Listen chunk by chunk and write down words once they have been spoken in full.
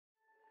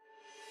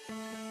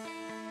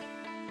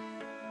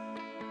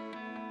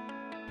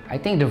I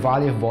think the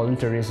value of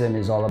volunteerism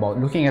is all about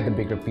looking at the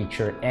bigger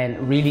picture and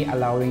really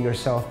allowing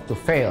yourself to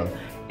fail.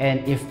 And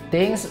if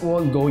things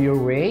won't go your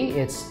way,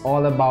 it's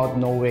all about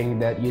knowing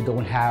that you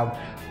don't have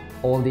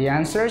all the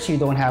answers, you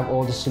don't have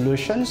all the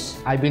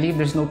solutions. I believe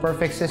there's no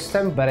perfect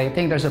system, but I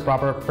think there's a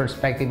proper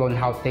perspective on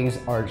how things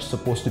are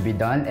supposed to be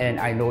done. And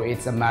I know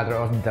it's a matter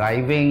of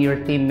driving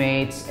your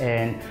teammates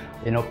and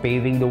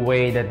paving the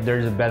way that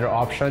there's a better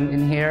option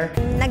in here.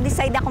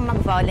 Nag-decide ako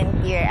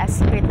mag-volunteer as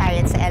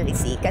Secretariats sa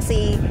LEC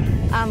kasi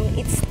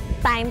it's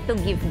time to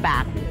give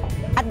back.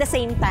 At the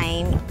same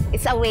time,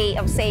 it's a way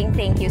of saying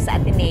thank you sa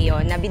Ateneo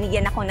na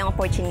binigyan ako ng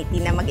opportunity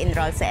na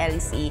mag-enroll sa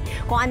LEC.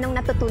 Kung anong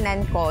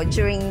natutunan ko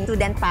during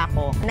student pa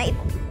ako, na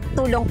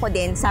itulong ko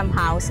din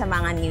somehow sa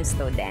mga new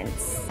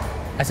students.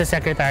 As a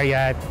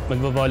secretariat,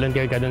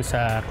 magvo-volunteer ka dun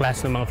sa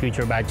class ng mga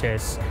future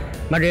batches.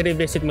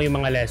 Mare-revisit mo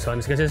yung mga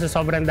lessons kasi sa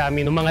sobrang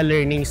dami ng mga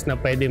learnings na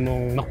pwede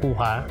mong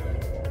makuha,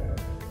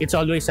 it's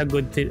always a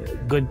good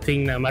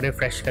thing na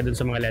ma-refresh ka dun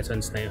sa mga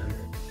lessons na yun.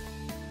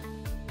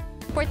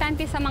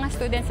 Importante sa mga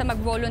students na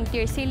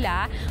mag-volunteer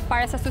sila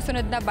para sa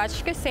susunod na batch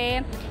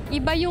kasi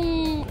iba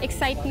yung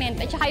excitement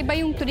at saka iba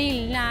yung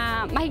thrill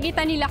na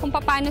makikita nila kung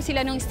paano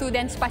sila nung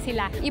students pa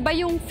sila. Iba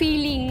yung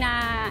feeling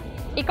na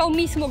ikaw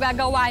mismo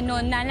gagawa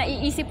nun, na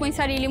naiisip mo yung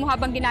sarili mo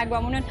habang ginagawa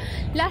mo nun.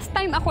 Last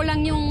time ako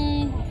lang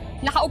yung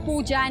nakaupo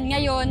dyan.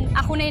 Ngayon,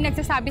 ako na yung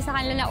nagsasabi sa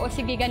kanila na, o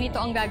sige, ganito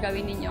ang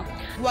gagawin ninyo.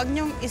 Huwag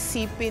niyong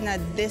isipin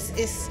na this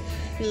is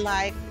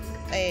like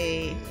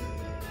a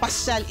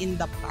pasyal in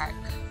the park.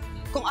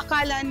 Kung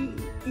akala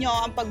nyo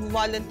ang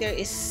pag-volunteer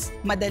is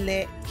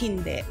madali,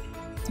 hindi.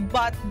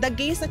 But the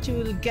gains that you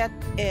will get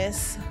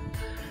is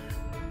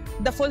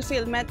the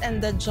fulfillment and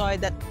the joy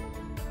that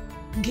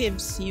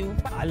gives you.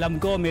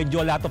 Alam ko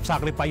medyo a lot of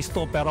sacrifice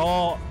to,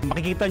 pero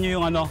makikita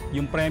nyo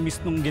yung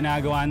premise nung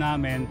ginagawa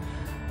namin.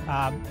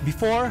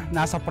 Before,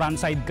 nasa front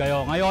side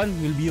kayo. Ngayon,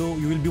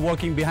 you will be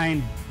working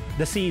behind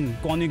the scene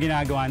kung ano yung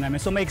ginagawa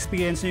namin. So may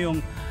experience nyo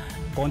yung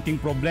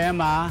konting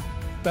problema,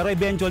 pero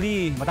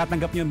eventually,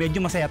 matatanggap nyo, medyo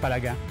masaya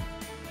talaga.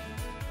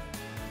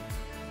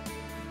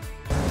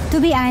 To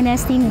be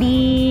honest,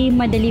 hindi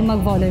madali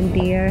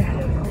mag-volunteer.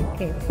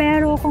 Okay.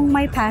 Pero kung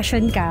may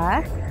passion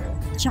ka,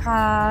 tsaka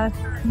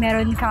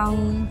meron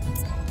kang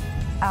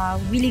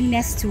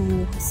willingness to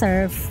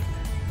serve,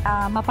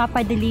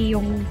 mapapadali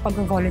yung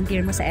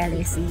pag-volunteer mo sa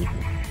LEC.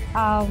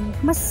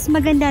 Mas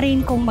maganda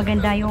rin kung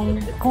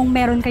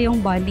meron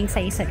kayong bonding sa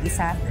isa't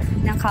isa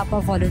ng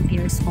kapwa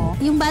volunteers mo.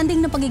 Yung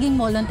bonding na pagiging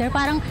volunteer,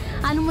 parang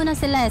ano mo na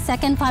sila,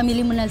 second family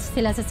mo na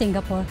sila sa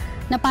Singapore,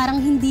 na parang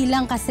hindi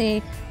lang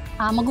kasi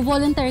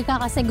mag-volunteer ka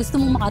kasi gusto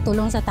mong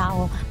makatulong sa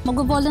tao.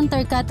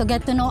 Mag-volunteer ka to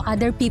get to know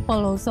other people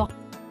also.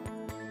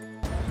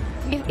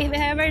 If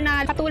ever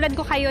na katulad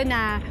ko kayo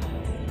na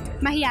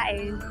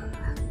mahiyain,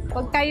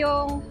 huwag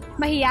kayong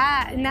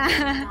mahiya na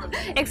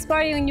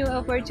explore yung new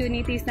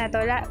opportunities na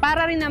to.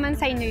 Para rin naman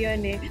sa inyo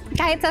yun eh.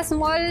 Kahit sa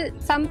small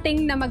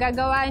something na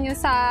magagawa nyo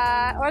sa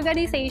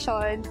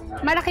organization,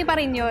 malaki pa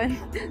rin yun.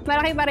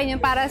 Malaki pa rin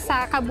yun para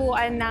sa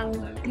kabuuan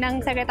ng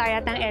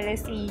Secretariat ng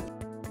LSE.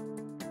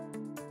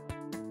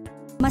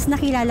 Mas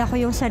nakilala ko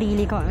yung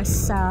sarili ko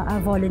as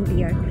a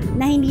volunteer,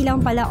 na hindi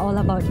lang pala all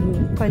about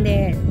me,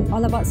 kundi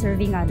all about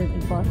serving other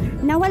people,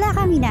 na wala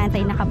kang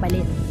inaantay na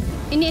kapalit.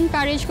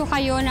 Ini-encourage ko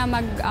kayo na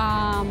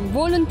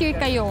mag-volunteer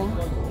kayo.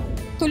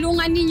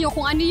 Tulungan ninyo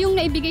kung ano yung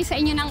naibigay sa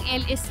inyo ng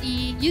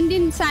LSE, yun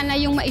din sana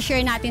yung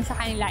ma-share natin sa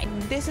kanila.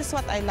 This is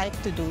what I like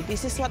to do.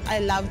 This is what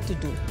I love to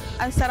do.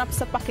 Ang sarap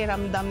sa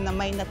pakiramdam na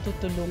may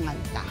natutulungan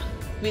ka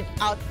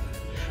without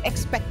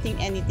expecting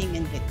anything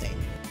in return.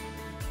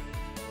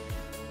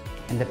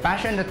 And the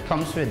passion that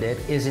comes with it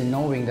is in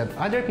knowing that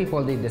other people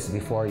did this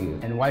before you.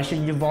 And why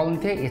should you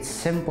volunteer? It's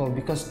simple,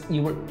 because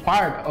you were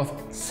part of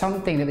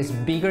something that is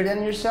bigger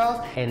than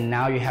yourself, and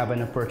now you have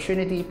an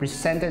opportunity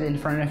presented in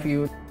front of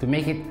you to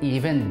make it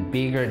even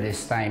bigger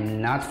this time,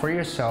 not for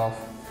yourself,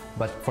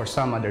 but for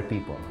some other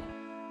people.